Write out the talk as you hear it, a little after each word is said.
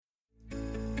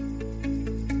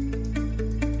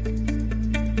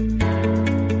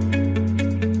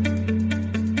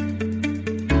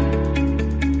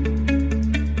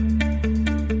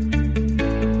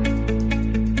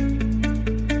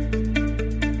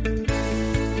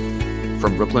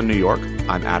From Brooklyn, New York,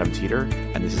 I'm Adam Teeter,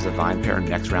 and this is a VinePair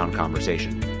Next Round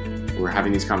Conversation. We're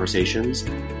having these conversations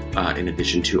in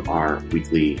addition to our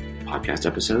weekly podcast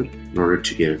episode in order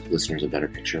to give listeners a better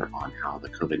picture on how the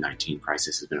COVID-19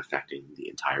 crisis has been affecting the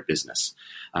entire business.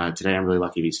 Today, I'm really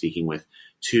lucky to be speaking with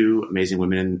two amazing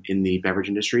women in the beverage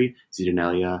industry,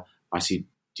 Zidanelia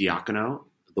Arcidiacono,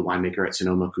 the winemaker at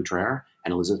Sonoma-Cutrer,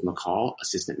 and Elizabeth McCall,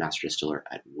 Assistant Master Distiller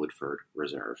at Woodford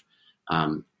Reserve.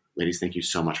 Ladies, thank you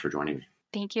so much for joining me.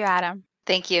 Thank you, Adam.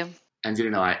 Thank you. And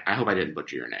Zidanelia, I hope I didn't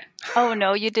butcher your name. Oh,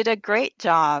 no, you did a great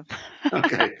job.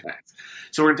 Okay, thanks.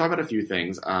 So we're going to talk about a few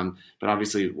things, but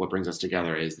obviously what brings us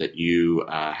together is that you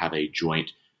have a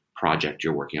joint project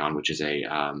you're working on, which is a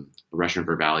Russian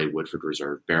River Valley Woodford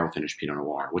Reserve barrel finished Pinot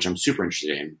Noir, which I'm super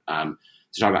interested in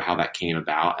to talk about how that came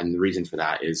about. And the reason for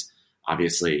that is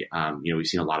obviously, we've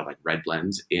seen a lot of like red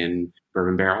blends in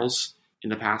bourbon barrels in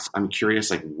the past. I'm curious,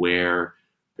 like where,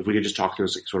 if we could just talk through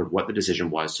like, sort of what the decision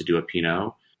was to do a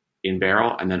Pinot in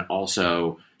barrel, and then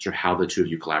also sort of how the two of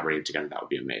you collaborated together, that would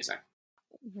be amazing.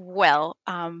 Well,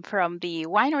 from the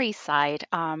winery side,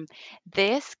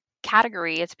 this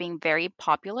category is being very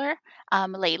popular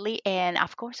lately. And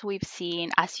of course, we've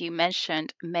seen, as you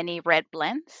mentioned, many red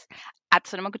blends. At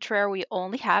Sonoma-Cutrer, we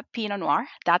only have Pinot Noir.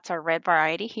 That's our red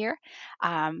variety here.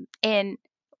 And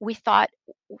we thought,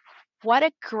 what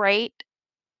a great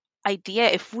idea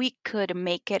if we could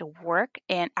make it work.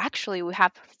 And actually we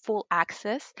have full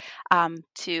access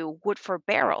to Woodford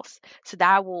barrels, so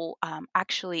that will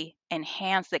actually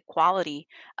enhance the quality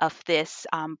of this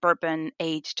bourbon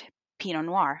aged Pinot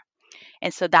Noir.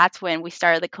 And so that's when we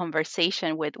started the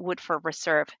conversation with Woodford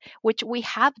Reserve, which we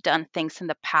have done things in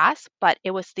the past, but it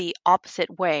was the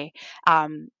opposite way.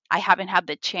 I haven't had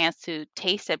the chance to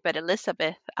taste it, but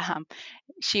Elizabeth,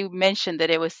 she mentioned that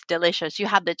it was delicious. You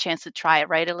had the chance to try it,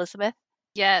 right, Elizabeth?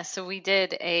 Yeah, so we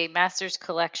did a master's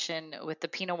collection with the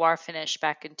Pinot Noir finish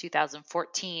back in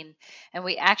 2014, and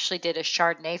we actually did a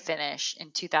Chardonnay finish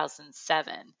in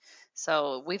 2007.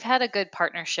 So we've had a good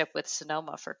partnership with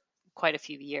Sonoma for quite a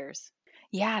few years.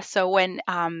 Yeah, so when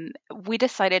we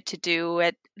decided to do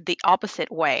it the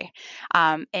opposite way,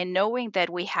 and knowing that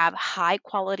we have high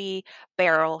quality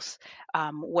barrels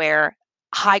where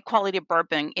high quality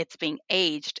bourbon it's being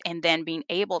aged, and then being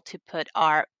able to put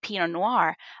our Pinot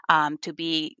Noir to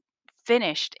be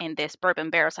finished in this bourbon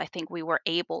barrels, I think we were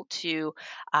able to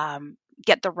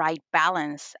get the right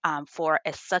balance for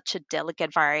such a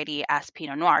delicate variety as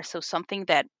Pinot Noir. So something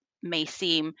that may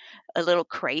seem a little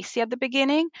crazy at the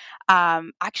beginning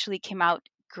actually came out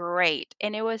great.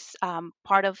 And it was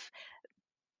part of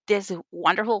this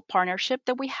wonderful partnership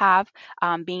that we have,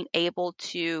 being able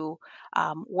to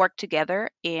work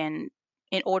together in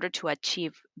order to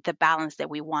achieve the balance that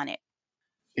we wanted.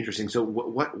 Interesting. So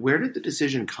where did the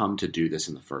decision come to do this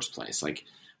in the first place? Like,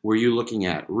 were you looking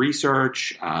at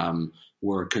research?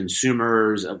 Were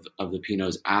consumers of the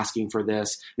Pinots asking for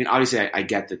this? I mean, obviously I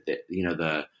get that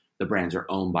the brands are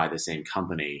owned by the same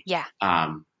company. Yeah.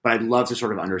 But I'd love to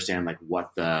sort of understand like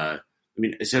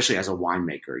especially as a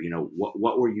winemaker,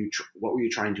 what were you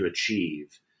trying to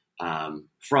achieve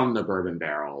from the bourbon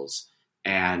barrels,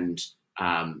 and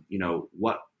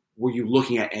what were you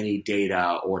looking at any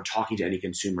data or talking to any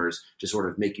consumers to sort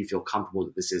of make you feel comfortable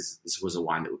that this was a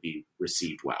wine that would be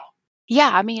received well? Yeah,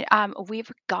 I mean,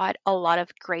 we've got a lot of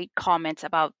great comments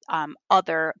about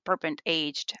other bourbon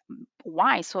aged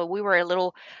wines. So we were a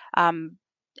little,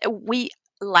 we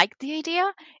liked the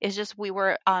idea. It's just we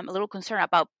were a little concerned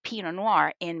about Pinot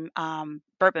Noir in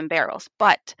bourbon barrels.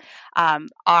 But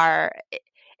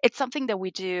it's something that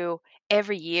we do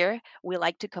every year. We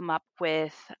like to come up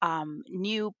with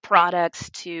new products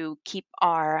to keep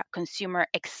our consumer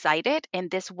excited. And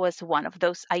this was one of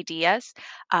those ideas.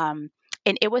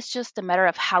 And it was just a matter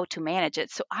of how to manage it.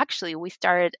 So actually, we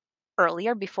started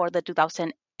earlier before the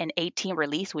 2018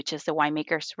 release, which is the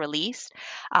winemaker's release,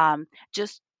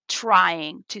 just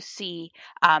trying to see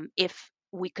if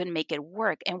we could make it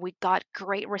work. And we got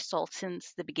great results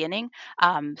since the beginning.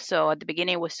 So at the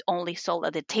beginning, it was only sold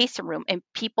at the tasting room, and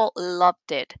people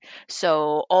loved it.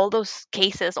 So all those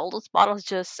cases, all those bottles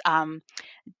just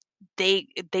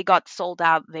they got sold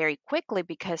out very quickly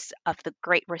because of the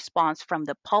great response from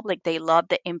the public. They loved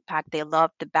the impact, they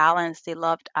loved the balance, they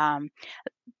loved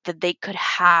that they could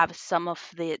have some of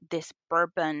this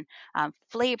bourbon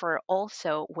flavor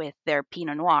also with their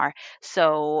Pinot Noir.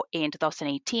 So in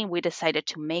 2018, we decided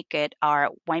to make it our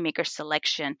winemaker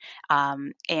selection,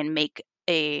 and make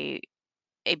a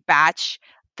batch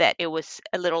that it was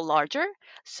a little larger,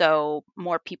 so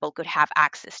more people could have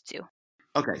access to.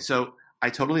 Okay, so I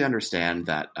totally understand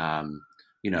that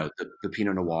the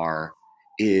Pinot Noir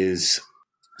is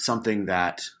something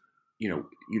that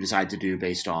you decide to do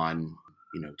based on,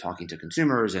 talking to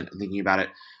consumers and thinking about it.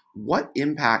 What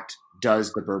impact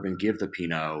does the bourbon give the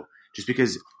Pinot? Just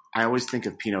because I always think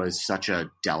of Pinot as such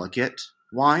a delicate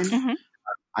wine. Hmm.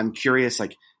 I'm curious,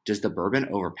 like, does the bourbon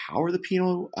overpower the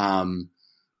Pinot?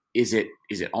 Is it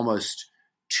almost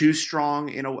too strong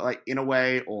in a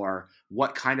way, or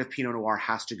what kind of Pinot Noir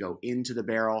has to go into the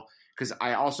barrel? Because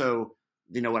I also,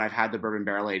 when I've had the bourbon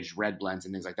barrel aged red blends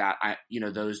and things like that,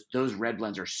 those red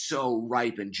blends are so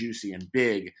ripe and juicy and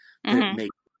big that it Hmm.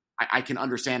 makes I can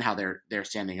understand how they're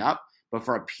standing up. But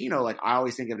for a Pinot, like, I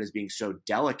always think of it as being so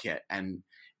delicate and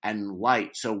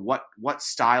light. So what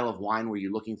style of wine were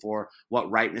you looking for?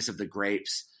 What ripeness of the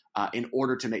grapes in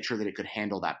order to make sure that it could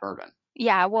handle that bourbon?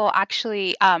 Yeah, well,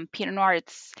 actually, Pinot Noir,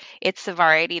 it's a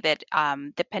variety that,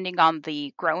 depending on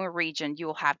the growing region, you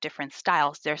will have different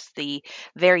styles. There's the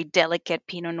very delicate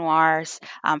Pinot Noirs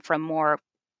from more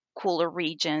cooler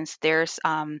regions. There's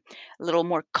a little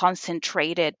more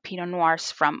concentrated Pinot Noirs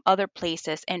from other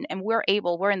places, and we're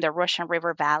in the Russian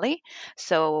River Valley,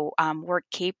 so we're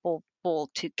capable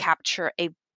to capture a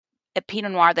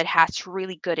Pinot Noir that has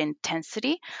really good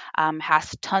intensity,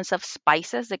 has tons of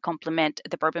spices that complement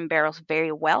the bourbon barrels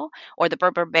very well, or the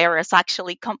bourbon barrels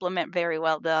actually complement very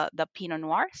well the Pinot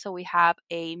Noir. So we have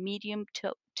a medium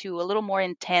to a little more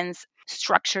intense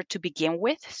structure to begin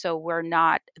with. So we're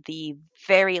not the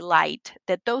very light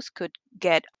that those could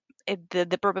get.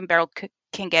 The bourbon barrel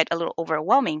can get a little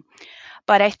overwhelming.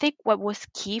 But I think what was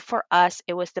key for us,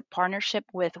 it was the partnership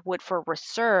with Woodford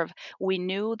Reserve. We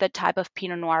knew the type of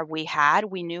Pinot Noir we had.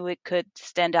 We knew it could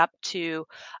stand up to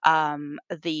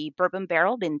the bourbon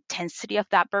barrel, the intensity of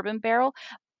that bourbon barrel.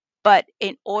 But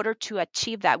in order to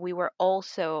achieve that, we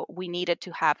needed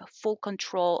to have full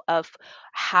control of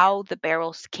how the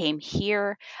barrels came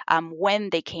here, when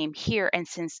they came here, and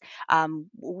since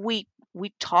we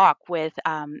talk with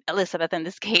Elizabeth in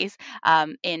this case,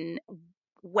 in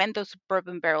when those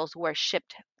bourbon barrels were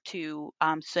shipped to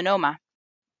Sonoma,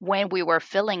 when we were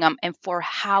filling them, and for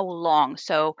how long.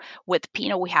 So with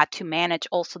Pinot, we had to manage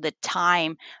also the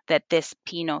time that this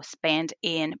Pinot spent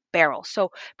in barrels.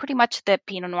 So pretty much the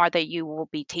Pinot Noir that you will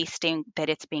be tasting, that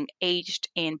it's being aged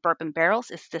in bourbon barrels,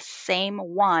 is the same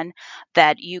one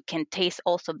that you can taste,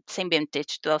 also same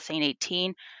vintage,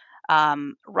 2018,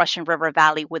 Russian River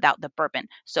Valley without the bourbon.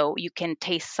 So you can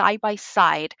taste side by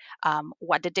side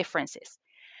what the difference is.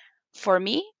 For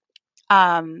me,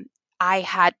 um, I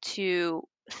had to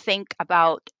think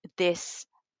about this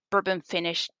bourbon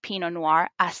finished Pinot Noir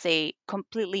as a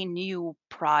completely new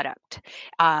product,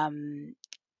 um,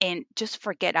 and just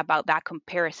forget about that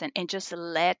comparison and just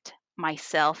let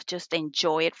myself just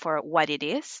enjoy it for what it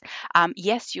is.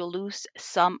 Yes, you lose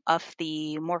some of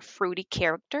the more fruity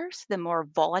characters, the more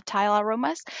volatile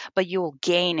aromas, but you'll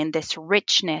gain in this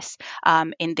richness,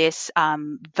 in this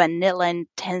vanilla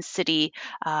intensity,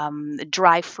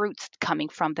 dry fruits coming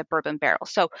from the bourbon barrel.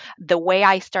 So the way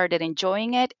I started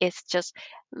enjoying it is just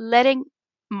letting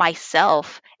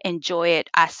myself enjoy it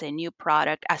as a new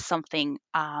product, as something,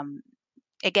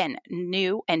 again,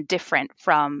 new and different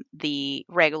from the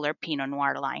regular Pinot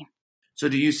Noir line. So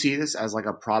do you see this as like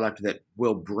a product that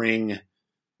will bring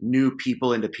new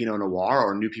people into Pinot Noir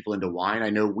or new people into wine? I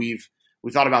know we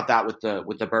thought about that with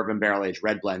the bourbon barrel aged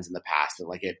red blends in the past. That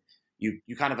like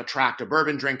you kind of attract a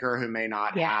bourbon drinker who may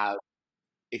not Yeah. have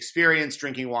experience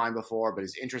drinking wine before but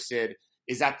is interested.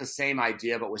 Is that the same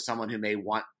idea, but with someone who may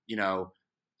want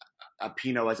a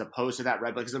Pinot as opposed to that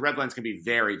red blend? Because the red blends can be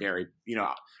very, very,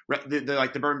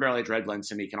 like the bourbon barrel aged red blends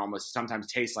to me can almost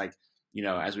sometimes taste like,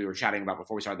 as we were chatting about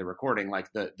before we started the recording,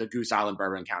 like the Goose Island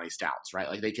Bourbon County Stouts, right?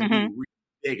 Like they can be Hmm. really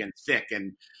big and thick.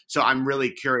 And so I'm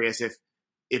really curious if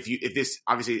this,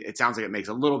 obviously it sounds like it makes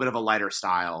a little bit of a lighter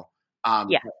style.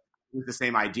 Yeah. With the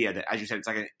same idea that, as you said,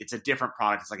 it's a different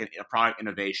product. It's like a product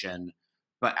innovation,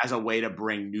 but as a way to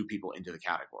bring new people into the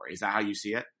category. Is that how you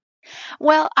see it?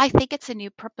 Well, I think it's a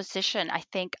new proposition. I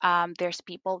think there's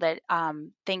people that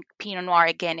think Pinot Noir,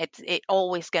 again, it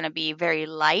always going to be very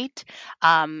light,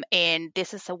 and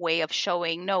this is a way of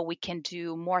showing, no, we can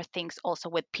do more things also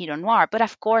with Pinot Noir. But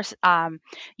of course,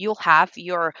 you'll have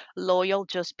your loyal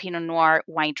just Pinot Noir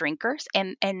wine drinkers,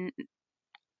 and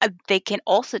they can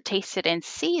also taste it and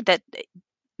see that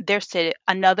there's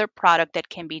another product that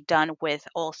can be done with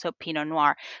also Pinot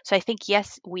Noir. So I think,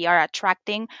 yes, we are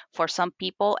attracting for some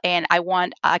people. And I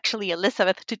want actually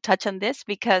Elizabeth to touch on this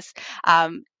because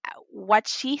what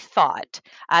she thought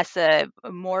as a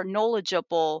more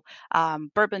knowledgeable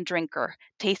bourbon drinker,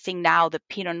 tasting now the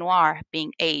Pinot Noir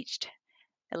being aged.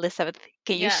 Elizabeth,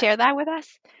 can you Yeah. share that with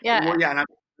us? Yeah. Well, yeah, and I'm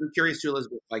curious too,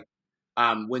 Elizabeth. Like,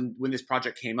 when this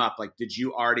project came up, like,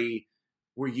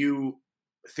 were you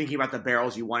thinking about the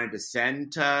barrels you wanted to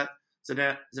send to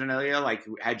Zennalia? Like,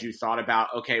 had you thought about,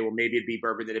 okay, well, maybe it'd be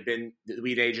bourbon that had been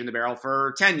we'd aged in the barrel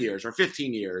for 10 years or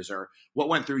 15 years, or what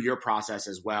went through your process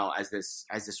as well as this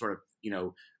sort of,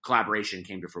 collaboration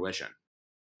came to fruition?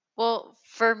 Well,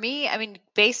 for me, I mean,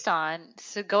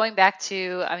 so going back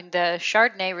to, I mean, the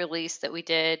Chardonnay release that we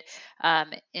did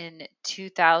in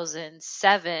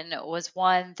 2007 was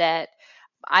one that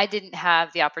I didn't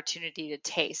have the opportunity to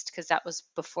taste because that was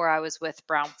before I was with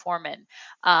Brown Forman.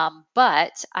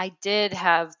 But I did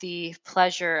have the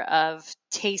pleasure of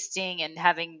tasting and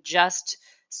having just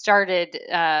started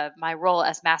my role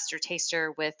as master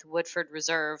taster with Woodford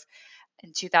Reserve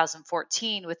in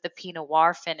 2014 with the Pinot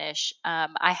Noir finish.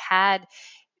 I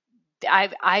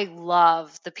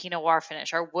love the Pinot Noir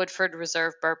finish, our Woodford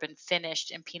Reserve bourbon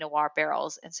finished in Pinot Noir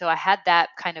barrels, and so I had that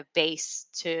kind of base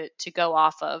to go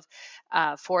off of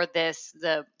for the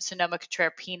Sonoma Cutrer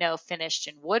Pinot finished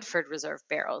in Woodford Reserve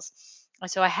barrels,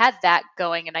 and so I had that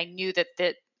going, and I knew that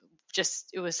just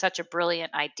it was such a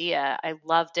brilliant idea. I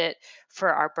loved it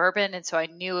for our bourbon, and so I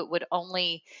knew it would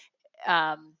only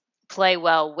um, play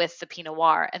well with the Pinot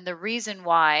Noir, and the reason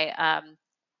why.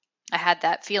 I had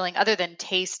that feeling, other than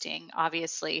tasting,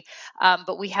 obviously.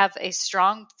 But we have a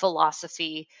strong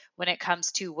philosophy when it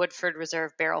comes to Woodford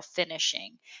Reserve barrel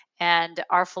finishing. And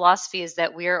our philosophy is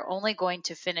that we are only going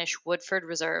to finish Woodford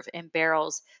Reserve in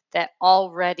barrels that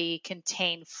already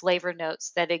contain flavor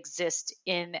notes that exist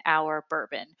in our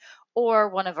bourbon or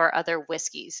one of our other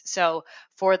whiskeys. So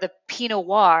for the Pinot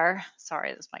Noir,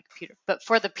 sorry, that's my computer, but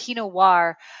for the Pinot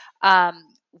Noir,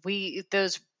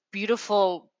 those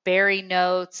beautiful berry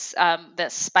notes,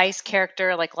 that spice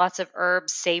character, like lots of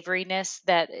herbs, savoriness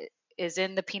that is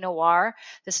in the Pinot Noir,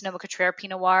 the Sonoma Cutrer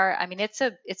Pinot Noir. I mean, it's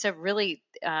a really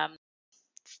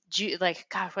like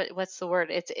God, what's the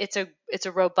word? It's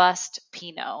a robust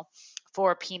Pinot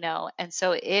for Pinot, and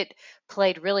so it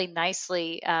played really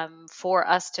nicely for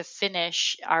us to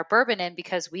finish our bourbon in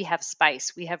because we have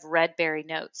spice, we have red berry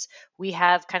notes, we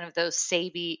have kind of those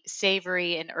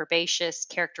savory and herbaceous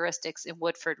characteristics in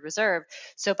Woodford Reserve.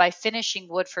 So by finishing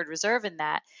Woodford Reserve in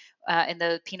that. In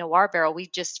the Pinot Noir barrel, we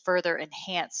just further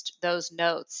enhanced those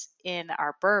notes in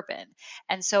our bourbon.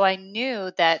 And so I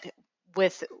knew that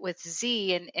with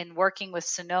Z and working with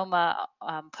Sonoma,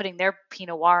 putting their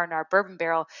Pinot Noir in our bourbon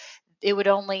barrel, it would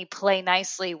only play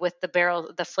nicely with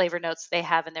the flavor notes they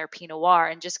have in their Pinot Noir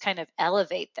and just kind of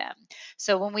elevate them.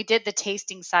 So when we did the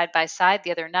tasting side by side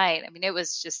the other night, I mean, it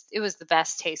was the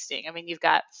best tasting. I mean, you've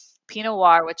got Pinot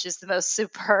Noir, which is the most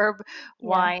superb Yeah.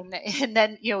 wine, and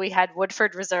then we had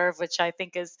Woodford Reserve, which I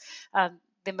think is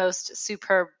the most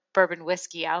superb bourbon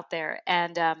whiskey out there,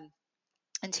 and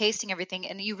tasting everything,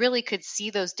 and you really could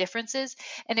see those differences,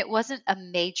 and it wasn't a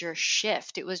major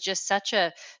shift. It was just such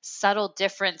a subtle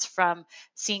difference from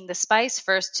seeing the spice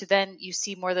first to then you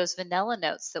see more of those vanilla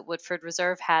notes that Woodford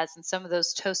Reserve has, and some of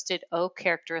those toasted oak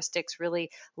characteristics really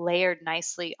layered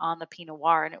nicely on the Pinot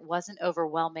Noir, and it wasn't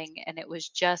overwhelming, and it was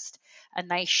just a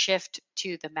nice shift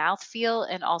to the mouthfeel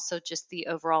and also just the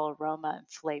overall aroma and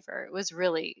flavor. It was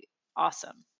really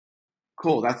awesome.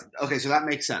 Cool. That's okay. So that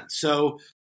makes sense. So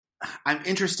I'm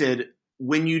interested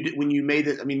when you made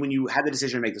it. I mean, when you had the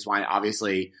decision to make this wine,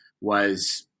 obviously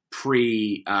was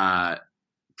pre-COVID.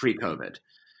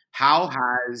 How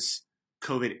has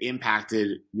COVID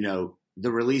impacted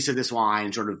the release of this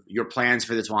wine? Sort of your plans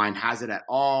for this wine? Has it at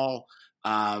all?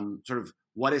 Sort of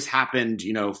what has happened?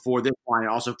 For this wine, and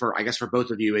also for, I guess, for both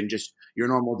of you, and just your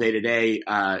normal day to day.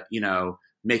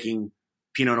 Making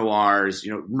Pinot Noirs,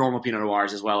 normal Pinot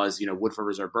Noirs, as well as Woodford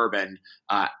Reserve bourbon.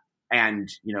 And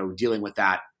dealing with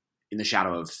that in the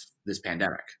shadow of this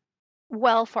pandemic.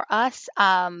 Well, for us,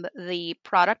 the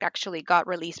product actually got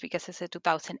released because it's a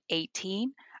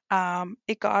 2018.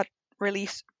 It got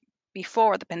released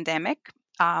before the pandemic.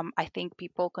 I think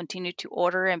people continued to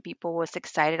order and people was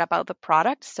excited about the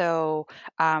product, so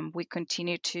we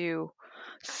continue to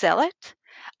sell it.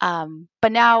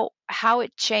 But now, how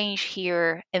it changed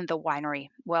here in the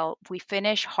winery? Well, we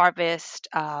finish harvest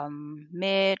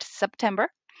mid-September,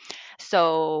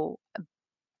 so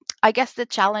I guess the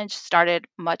challenge started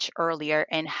much earlier.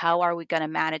 And how are we going to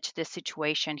manage this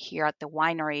situation here at the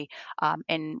winery?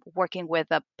 And working with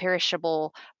a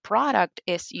perishable product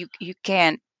is you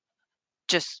can't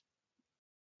just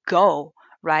go,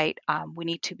 right? We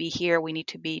need to be here. We need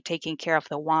to be taking care of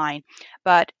the wine.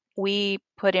 But we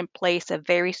put in place a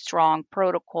very strong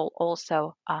protocol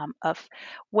also of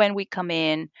when we come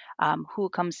in, who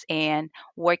comes in,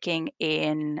 working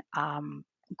in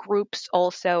groups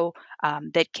also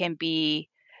that can be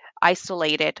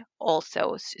isolated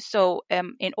also. So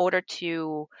in order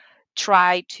to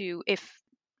try to, if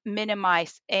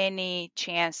minimize any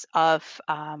chance of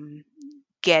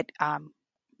get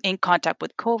in contact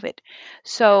with COVID.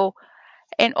 So,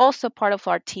 and also part of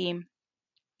our team,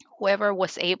 whoever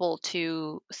was able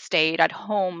to stay at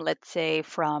home, let's say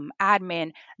from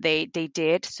admin, they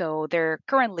did. So they're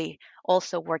currently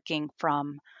also working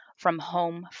from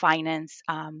home finance.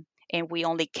 And we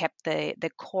only kept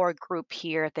the core group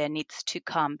here that needs to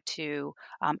come to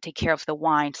take care of the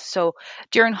wines. So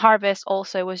during harvest,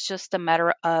 also it was just a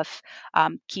matter of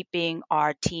keeping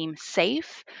our team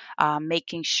safe,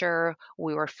 making sure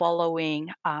we were following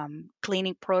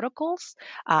cleaning protocols,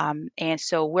 and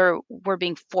so we're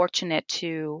being fortunate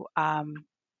to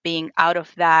being out of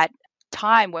that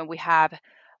time when we have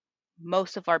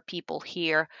most of our people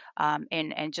here,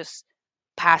 and just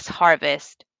past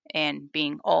harvest and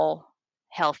being all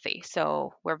healthy.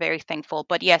 So we're very thankful.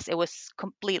 But yes, it was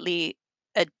completely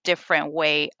a different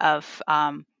way of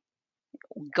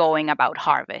going about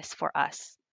harvest for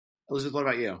us. Elizabeth, what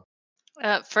about you?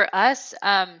 For us,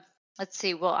 let's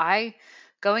see. Well, I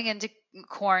going into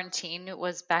quarantine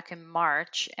was back in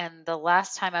March, and the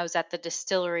last time I was at the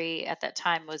distillery at that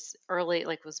time was early,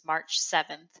 like was March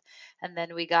 7th. And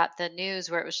then we got the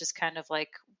news where it was just kind of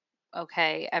like,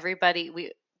 okay, everybody,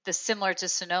 we this similar to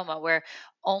Sonoma, where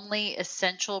only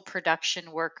essential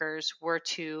production workers were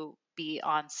to be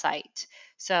on site.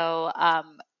 So,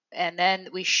 and then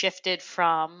we stopped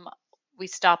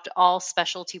all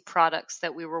specialty products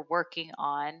that we were working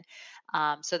on,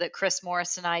 so that Chris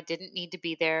Morris and I didn't need to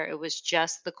be there. It was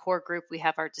just the core group. We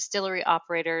have our distillery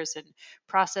operators and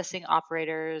processing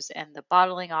operators and the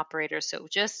bottling operators. So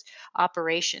just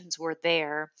operations were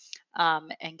there,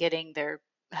 and getting their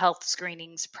health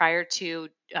screenings prior to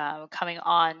coming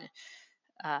on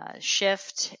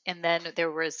shift. And then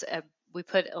we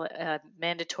put a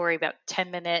mandatory about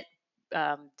 10-minute,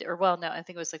 or well, no, I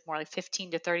think it was like more like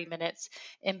 15 to 30 minutes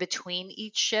in between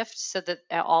each shift, so that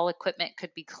all equipment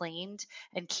could be cleaned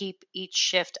and keep each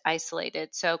shift isolated.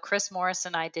 So Chris Morris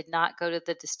and I did not go to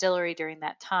the distillery during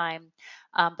that time,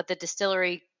 but the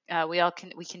distillery,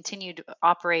 we continued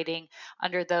operating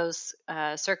under those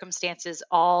circumstances.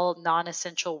 All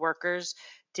non-essential workers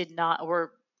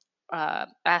were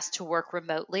asked to work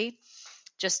remotely,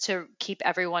 just to keep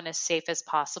everyone as safe as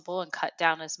possible and cut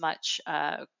down as much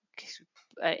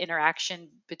interaction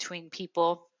between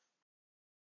people.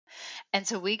 And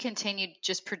so we continued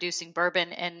just producing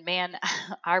bourbon, and man,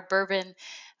 our bourbon,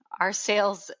 our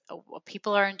sales,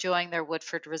 people are enjoying their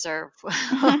Woodford Reserve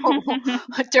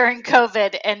during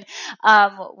COVID. And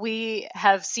we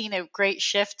have seen a great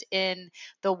shift in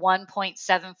the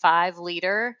 1.75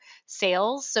 liter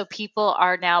sales. So people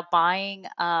are now buying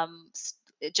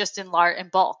just in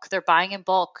bulk. They're buying in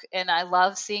bulk. And I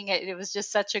love seeing it. It was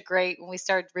just such a great, when we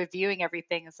started reviewing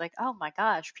everything, it's like, oh my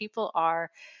gosh, people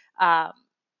are um,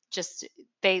 just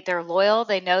they're loyal.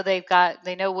 They know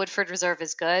Woodford Reserve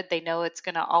is good. They know it's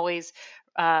going to always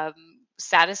um,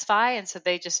 satisfy, and so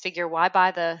they just figure, why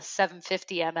buy the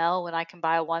 750 ml when I can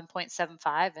buy a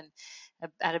 1.75 and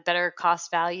at a better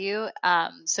cost value.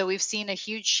 So we've seen a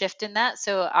huge shift in that.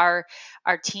 So our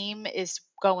team is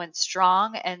going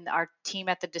strong, and our team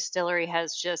at the distillery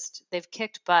they've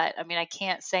kicked butt. I mean, I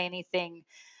can't say anything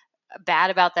bad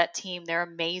about that team. They're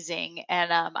amazing.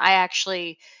 And I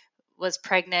actually was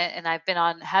pregnant, and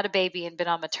had a baby and been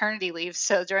on maternity leave.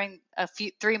 So during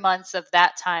 3 months of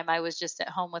that time, I was just at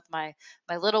home with my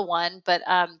little one. But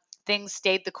things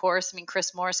stayed the course. I mean,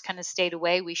 Chris Morris kind of stayed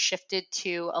away. We shifted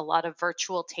to a lot of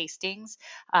virtual tastings.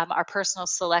 Our personal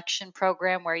selection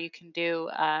program, where you can do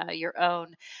your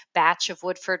own batch of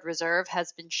Woodford Reserve,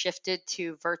 has been shifted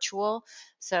to virtual.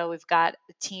 So we've got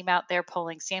a team out there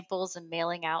pulling samples and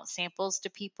mailing out samples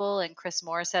to people. And Chris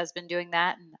Morris has been doing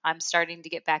that. And I'm starting to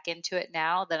get back into it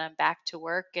now that I'm back to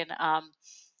work. And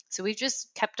so we've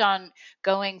just kept on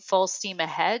going full steam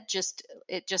ahead.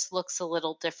 It just looks a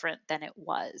little different than it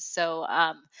was. So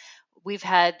we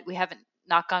haven't,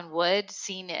 knock on wood,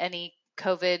 seen any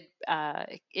COVID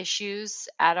issues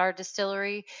at our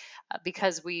distillery,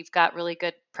 because we've got really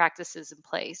good practices in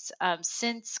place.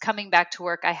 Since coming back to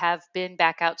work, I have been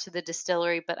back out to the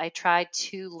distillery, but I try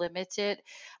to limit it,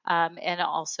 and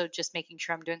also just making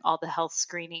sure I'm doing all the health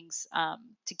screenings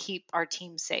to keep our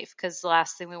team safe, because the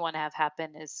last thing we want to have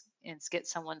happen is get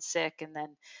someone sick and then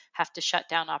have to shut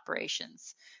down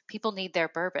operations. People need their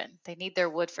bourbon. They need their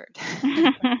Woodford.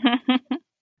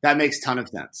 That makes a ton of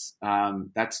sense.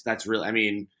 That's really, I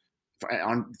mean,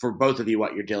 for both of you,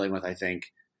 what you're dealing with, I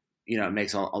think, it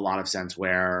makes a lot of sense,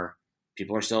 where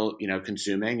people are still,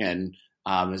 consuming, and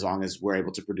as long as we're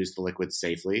able to produce the liquid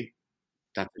safely,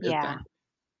 that's a good Yeah. thing.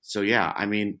 So yeah, I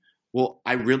mean, well,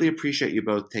 I really appreciate you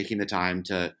both taking the time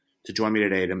to to join me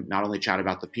today to not only chat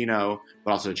about the Pinot,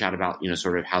 but also to chat about,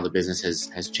 sort of how the business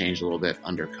has changed a little bit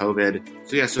under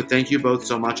COVID. So thank you both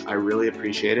so much. I really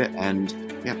appreciate it. And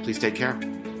please take care.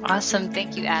 Awesome.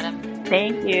 Thank you, Adam.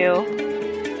 Thank you.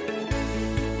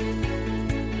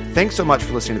 Thanks so much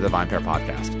for listening to the VinePair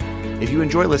podcast. If you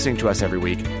enjoy listening to us every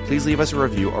week, please leave us a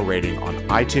review or rating on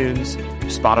iTunes,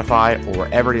 Spotify, or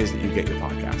wherever it is that you get your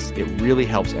podcasts. It really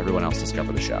helps everyone else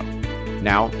discover the show.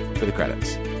 Now for the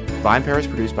credits. VinePair is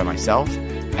produced by myself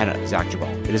and Zach Jabal.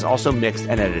 It is also mixed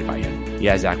and edited by him.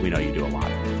 Yeah, Zach, we know you do a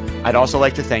lot. I'd also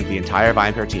like to thank the entire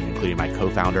VinePair team, including my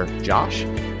co-founder, Josh,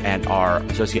 and our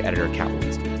associate editor, Kat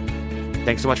Lewinsky.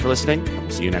 Thanks so much for listening, and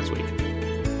we'll see you next week.